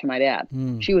and talk to my dad.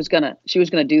 She was gonna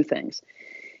do things.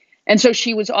 And so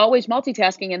she was always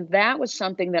multitasking. And that was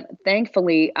something that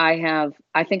thankfully I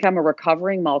think I'm a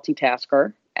recovering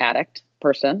multitasker, addict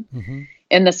person,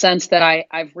 in the sense that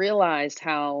I've realized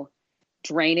how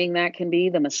draining that can be,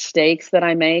 the mistakes that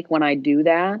I make when I do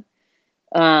that.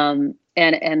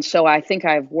 And so I think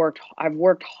I've worked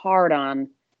hard on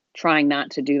trying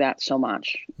not to do that so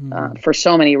much, for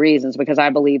so many reasons, because I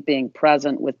believe being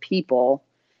present with people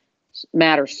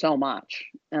matters so much.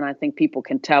 And I think people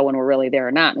can tell when we're really there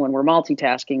or not. And when we're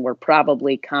multitasking, we're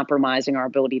probably compromising our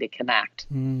ability to connect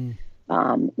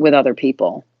with other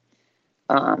people,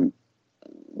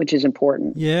 which is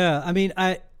important. Yeah. I mean,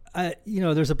 I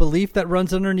there's a belief that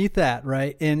runs underneath that,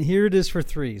 right? And here it is for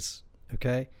threes.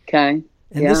 Okay. And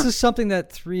this is something that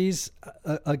threes,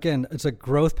 again, it's a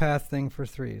growth path thing for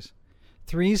threes.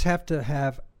 Threes have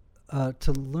to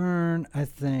learn, I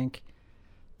think,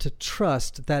 to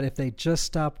trust that if they just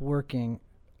stop working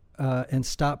and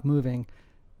stop moving,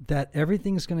 that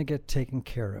everything's going to get taken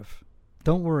care of.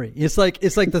 Don't worry. It's like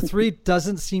the three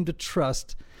doesn't seem to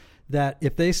trust that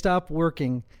if they stop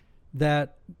working,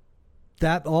 that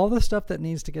all the stuff that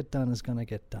needs to get done is going to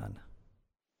get done.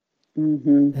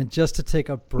 And just to take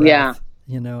a breath,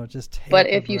 just take But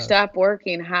if you stop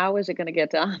working, how is it going to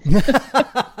get done?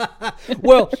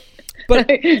 Well, but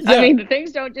I mean,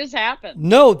 things don't just happen.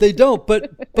 No, they don't.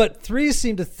 But threes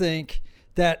seem to think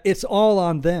that it's all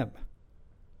on them.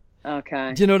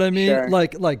 Okay. Do you know what I mean? Sure.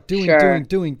 Like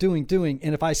doing.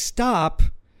 And if I stop,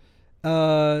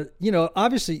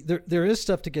 obviously there is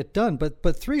stuff to get done,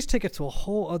 but threes take it to a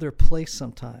whole other place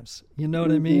sometimes. You know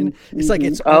what I mean? It's like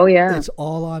it's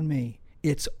all on me.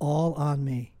 It's all on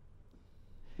me.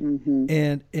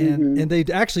 And they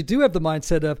actually do have the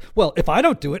mindset of, well, if I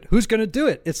don't do it, who's going to do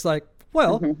it? It's like,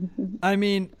 well, I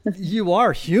mean, you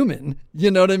are human.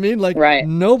 You know what I mean? Like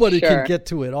nobody can get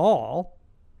to it all.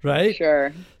 right?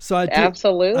 Sure. So I do,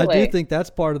 Absolutely. I do think that's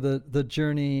part of the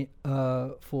journey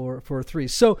for three.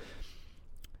 So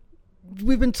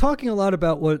we've been talking a lot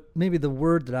about what maybe the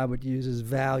word that I would use is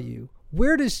value.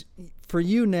 Where does, for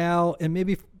you now, and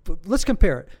maybe let's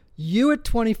compare it. You at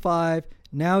 25,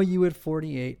 now you at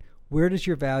 48. Where does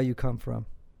your value come from?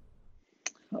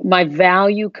 My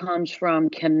value comes from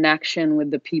connection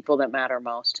with the people that matter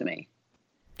most to me.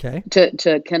 Okay.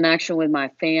 To connection with my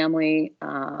family,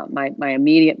 my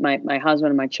immediate, my husband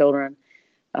and my children,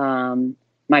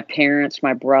 my parents,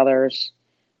 my brothers,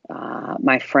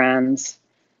 my friends.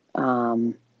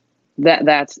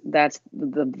 That's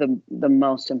the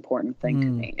most important thing to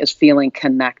me, is feeling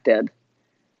connected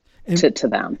to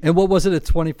them. And what was it at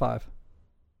 25?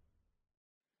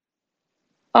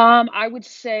 I would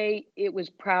say it was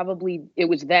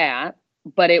that,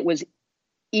 but it was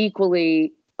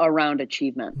equally around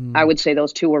achievement. I would say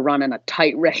those two were running a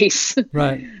tight race,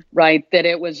 right? Right. That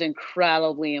it was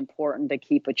incredibly important to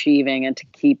keep achieving and to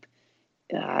keep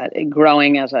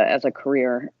growing as a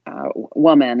career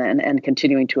woman and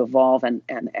continuing to evolve and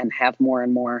have more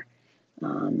and more,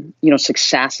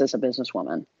 success as a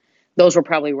businesswoman. Those were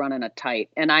probably running a tight.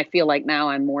 And I feel like now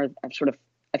I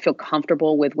feel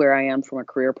comfortable with where I am from a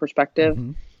career perspective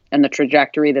and the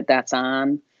trajectory that's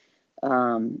on.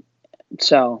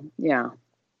 So, yeah.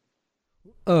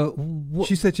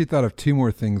 She said she thought of two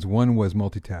more things. One was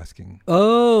multitasking.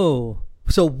 Oh,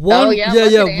 so one,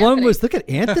 one was, look at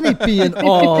Anthony being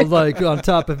all like on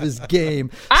top of his game.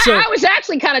 So, I was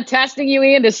actually kind of testing you,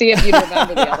 Ian, to see if you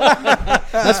remember the other.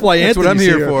 That's why Anthony's what I'm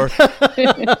here for.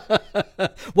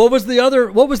 What was the other?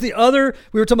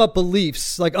 We were talking about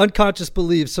beliefs, like unconscious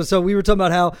beliefs. So we were talking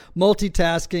about how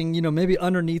multitasking, maybe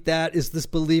underneath that is this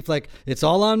belief, like it's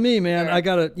all on me, man. Sure. I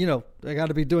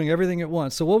gotta be doing everything at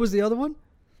once. So what was the other one?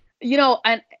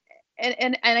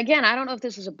 And again, I don't know if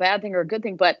this is a bad thing or a good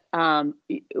thing, but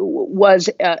was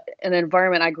an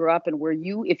environment I grew up in where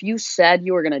if you said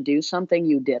you were going to do something,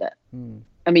 you did it.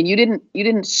 I mean, you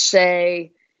didn't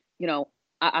say,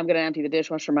 I'm going to empty the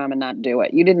dishwasher, Mom, and not do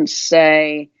it. You didn't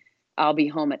say I'll be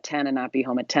home at 10 and not be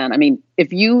home at 10. I mean,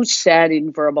 if you said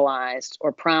and verbalized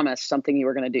or promised something you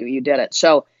were going to do, you did it.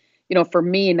 So, for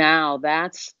me now,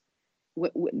 that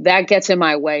gets in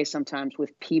my way sometimes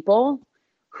with people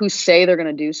who say they're going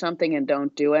to do something and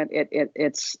don't do it.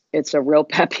 It's a real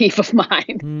pet peeve of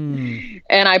mine.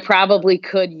 And I probably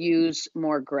could use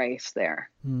more grace there,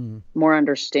 more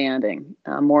understanding,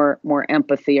 more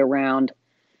empathy around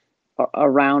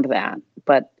that.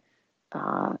 But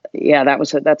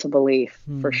that's a belief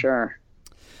for sure.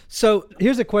 So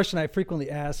here's a question I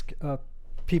frequently ask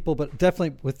people, but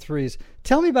definitely with threes.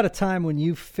 Tell me about a time when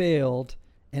you failed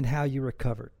and how you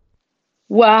recovered.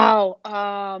 Wow.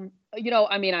 I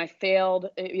failed,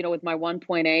 with my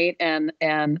 1.8 and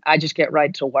I just get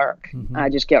right to work. I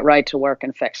just get right to work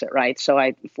and fix it. Right. So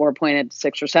I 4-pointed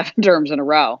 6 or 7 terms in a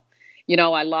row.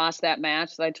 I lost that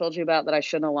match that I told you about that I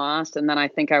shouldn't have lost. And then I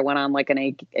think I went on like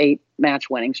an 8 match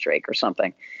winning streak or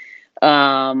something. If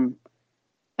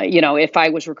I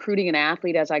was recruiting an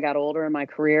athlete as I got older in my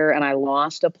career and I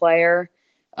lost a player,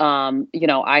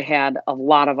 I had a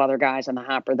lot of other guys in the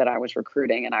hopper that I was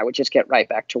recruiting and I would just get right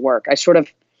back to work. I sort of,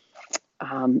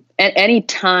 at any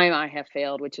time I have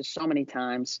failed, which is so many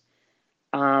times,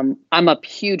 I'm a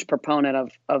huge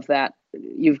proponent of that.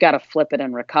 You've got to flip it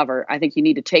and recover. I think you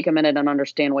need to take a minute and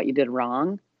understand what you did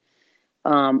wrong.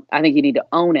 I think you need to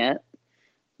own it,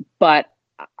 but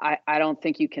I don't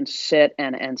think you can sit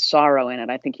and sorrow in it.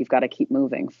 I think you've got to keep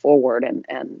moving forward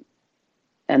and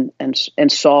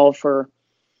solve for,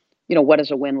 what does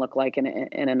a win look like in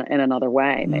another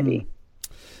way, maybe.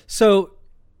 So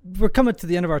we're coming to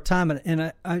the end of our time,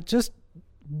 and I just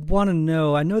want to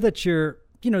know, I know that your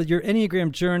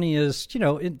Enneagram journey is,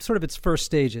 in sort of its first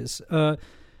stages.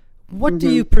 What do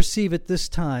you perceive at this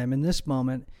time, in this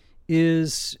moment,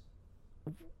 is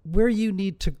where you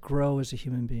need to grow as a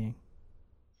human being?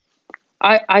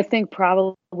 I think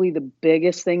probably the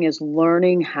biggest thing is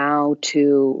learning how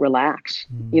to relax,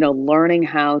 learning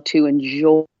how to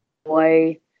enjoy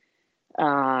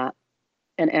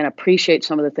and appreciate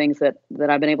some of the things that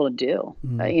I've been able to do.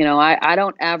 I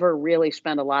don't ever really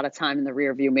spend a lot of time in the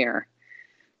rearview mirror,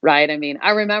 right? I mean, I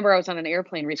remember I was on an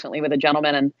airplane recently with a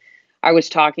gentleman and I was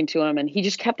talking to him and he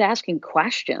just kept asking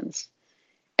questions.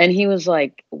 And he was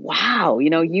like, wow,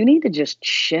 you need to just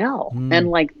chill and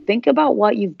like, think about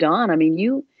what you've done. I mean,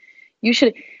 you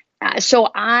should. So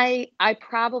I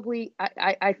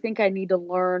think I need to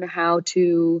learn how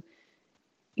to,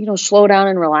 slow down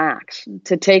and relax,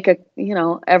 to take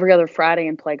every other Friday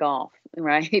and play golf,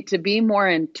 right? To be more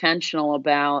intentional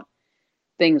about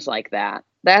things like that.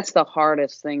 That's the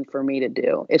hardest thing for me to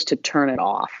do, is to turn it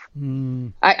off.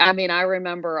 I mean, I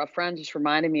remember a friend just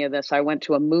reminded me of this. I went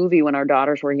to a movie when our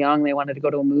daughters were young. They wanted to go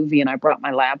to a movie, and I brought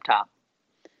my laptop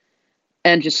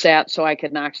and just sat so I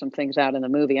could knock some things out in the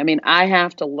movie. I mean, I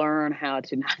have to learn how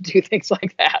to not do things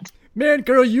like that. Man,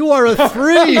 girl, you are a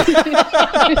 3.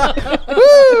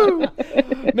 Woo!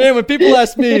 Man, when people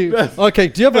ask me, okay,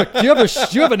 do you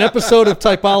have an episode of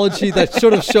Typology that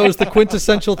sort of shows the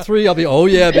quintessential 3? I'll be, oh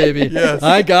yeah, baby, Yes.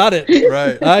 I got it,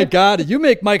 Right. I got it. You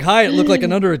make Mike Hyatt look like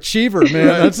an underachiever, man.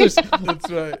 Right. That's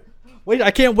That's right. wait,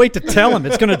 I can't wait to tell him.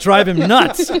 It's going to drive him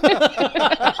nuts.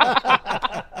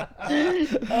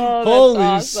 Oh, Holy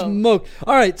awesome. smoke.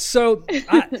 All right. So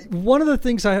one of the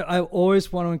things I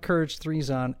always want to encourage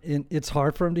 3s on, and it's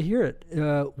hard for them to hear it,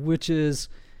 which is,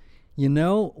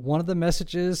 one of the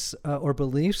messages or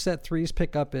beliefs that 3s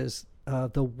pick up is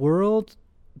the world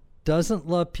doesn't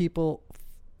love people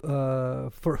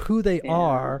for who they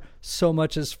are so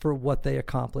much as for what they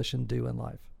accomplish and do in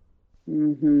life.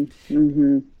 Mm-hmm.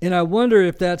 Mm-hmm. And I wonder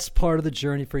if that's part of the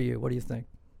journey for you. What do you think?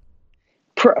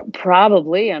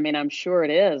 Probably. I mean, I'm sure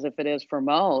it is, if it is for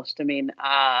most. I mean,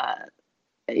 that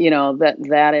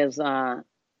is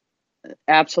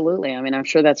absolutely. I mean, I'm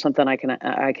sure that's something I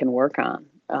can work on.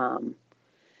 And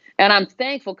I'm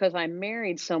thankful because I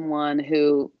married someone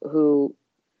who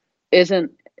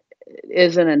isn't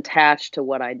attached to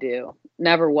what I do.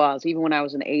 Never was. Even when I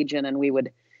was an agent and we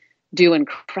would do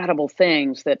incredible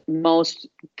things that most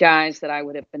guys that I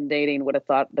would have been dating would have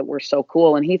thought that were so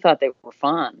cool. And he thought they were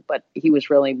fun, but he was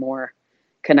really more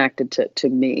connected to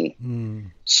me.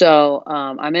 So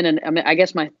I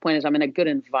guess my point is I'm in a good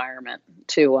environment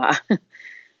to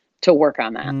work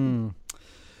on that.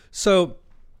 So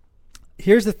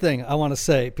here's the thing I want to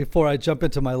say before I jump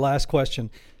into my last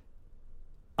question.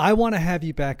 I want to have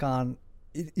you back on.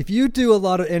 If you do a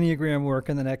lot of Enneagram work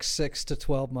in the next 6 to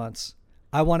 12 months,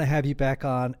 I want to have you back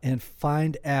on and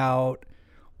find out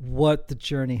what the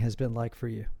journey has been like for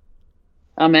you.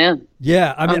 Amen.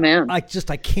 Yeah. I mean, Amen. I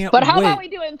can't But how wait. about we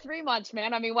do it in 3 months,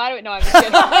 man? I mean, why do we know? I'm just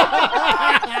kidding.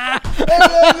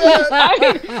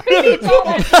 Who needs all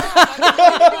that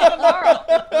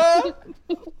tomorrow?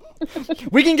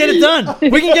 We can get it done.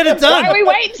 We can get it done. Why are we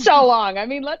waiting so long? I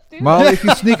mean, let's do Molly, this. if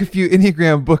you sneak a few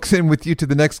Enneagram books in with you to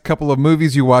the next couple of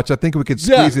movies you watch, I think we could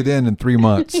squeeze it in 3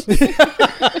 months.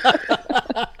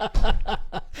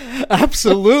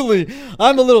 Absolutely.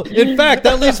 In fact,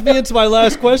 that leads me into my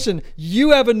last question.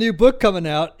 You have a new book coming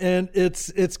out, and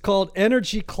it's called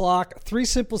Energy Clock, 3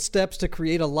 Simple Steps to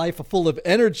Create a Life Full of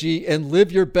Energy and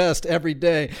Live Your Best Every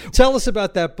Day. Tell us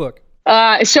about that book.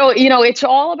 So, it's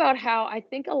all about how I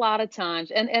think a lot of times,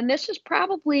 and this is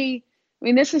probably, I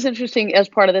mean, this is interesting as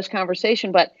part of this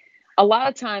conversation, but a lot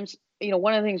of times,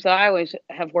 one of the things that I always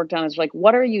have worked on is like,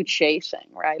 what are you chasing,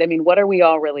 right? I mean, what are we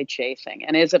all really chasing?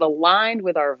 And is it aligned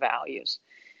with our values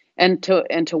and to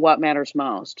what matters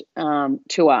most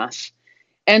to us?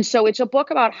 And so it's a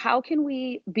book about how can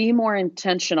we be more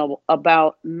intentional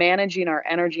about managing our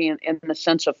energy in the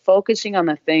sense of focusing on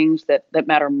the things that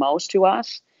matter most to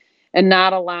us, and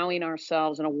not allowing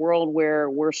ourselves in a world where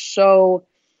we're so,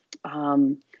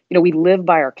 we live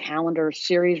by our calendar,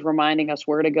 Siri's reminding us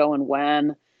where to go and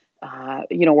when.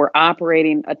 We're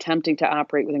attempting to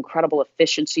operate with incredible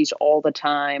efficiencies all the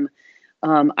time.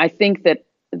 I think that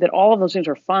all of those things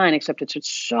are fine, except it's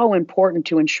so important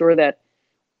to ensure that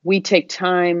we take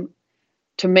time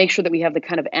to make sure that we have the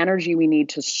kind of energy we need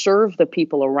to serve the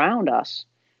people around us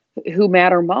who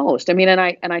matter most. I mean, and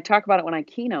I talk about it when I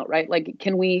keynote, right? Like,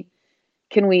 can we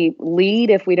lead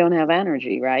if we don't have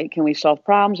energy, right? Can we solve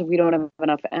problems if we don't have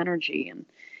enough energy?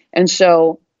 And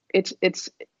so it's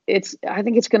I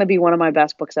think it's going to be one of my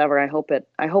best books ever. I hope it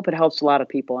helps a lot of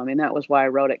people. I mean, that was why I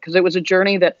wrote it, because it was a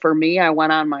journey that for me, I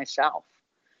went on myself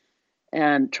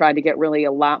and tried to get really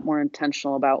a lot more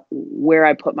intentional about where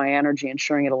I put my energy,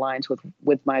 ensuring it aligns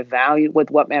with my value, with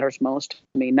what matters most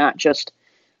to me, not just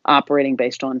operating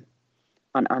based on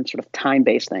sort of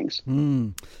time-based things.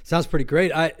 Sounds pretty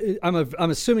great. I'm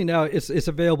assuming now it's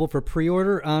available for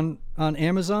pre-order on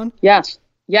Amazon.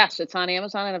 Yes, it's on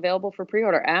Amazon and available for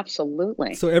pre-order.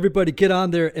 Absolutely. So everybody get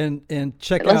on there and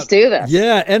check out. Let's do this.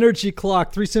 Yeah, Energy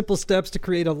Clock, 3 Simple Steps to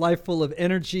Create a Life Full of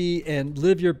Energy and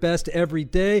Live Your Best Every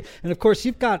Day. And of course,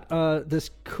 you've got this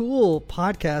cool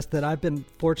podcast that I've been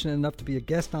fortunate enough to be a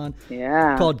guest on.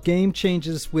 Yeah. Called Game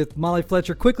Changes with Molly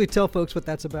Fletcher. Quickly tell folks what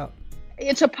that's about.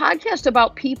 It's a podcast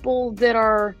about people that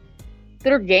are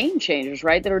game changers,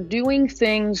 right? That are doing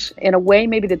things in a way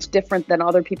maybe that's different than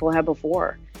other people have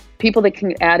before. People that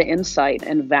can add insight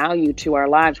and value to our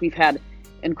lives. We've had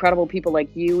incredible people like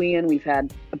you, Ian. We've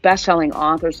had best-selling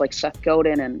authors like Seth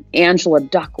Godin and Angela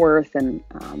Duckworth and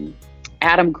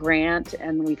Adam Grant,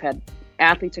 and we've had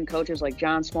athletes and coaches like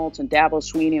John Smoltz and Dabo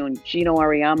Swinney and Gino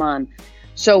Auriemma. And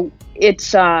so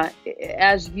it's,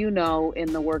 as you know,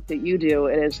 in the work that you do,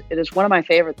 it is one of my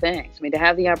favorite things. I mean, to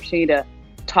have the opportunity to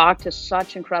talk to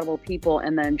such incredible people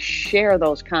and then share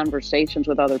those conversations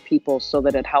with other people so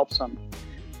that it helps them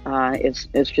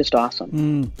is just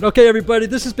awesome. Okay, everybody,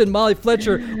 this has been Molly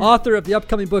Fletcher, author of the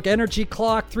upcoming book, Energy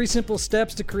Clock, 3 Simple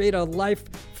Steps to Create a Life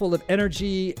Full of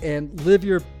Energy and Live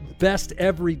Your Best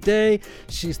Every Day.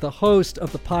 She's the host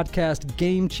of the podcast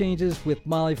Game Changes with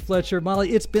Molly Fletcher.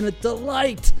 Molly, it's been a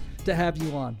delight to have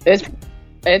you on.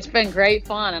 It's been great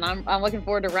fun, and I'm looking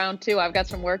forward to round 2. I've got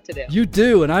some work to do. You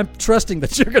do, and I'm trusting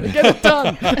that you're going to get it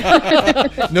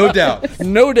done. No doubt.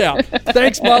 No doubt.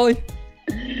 Thanks, Molly.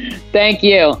 Thank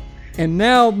you. And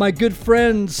now, my good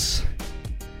friends,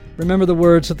 remember the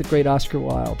words of the great Oscar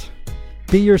Wilde.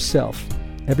 Be yourself.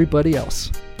 Everybody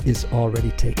else is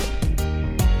already taken.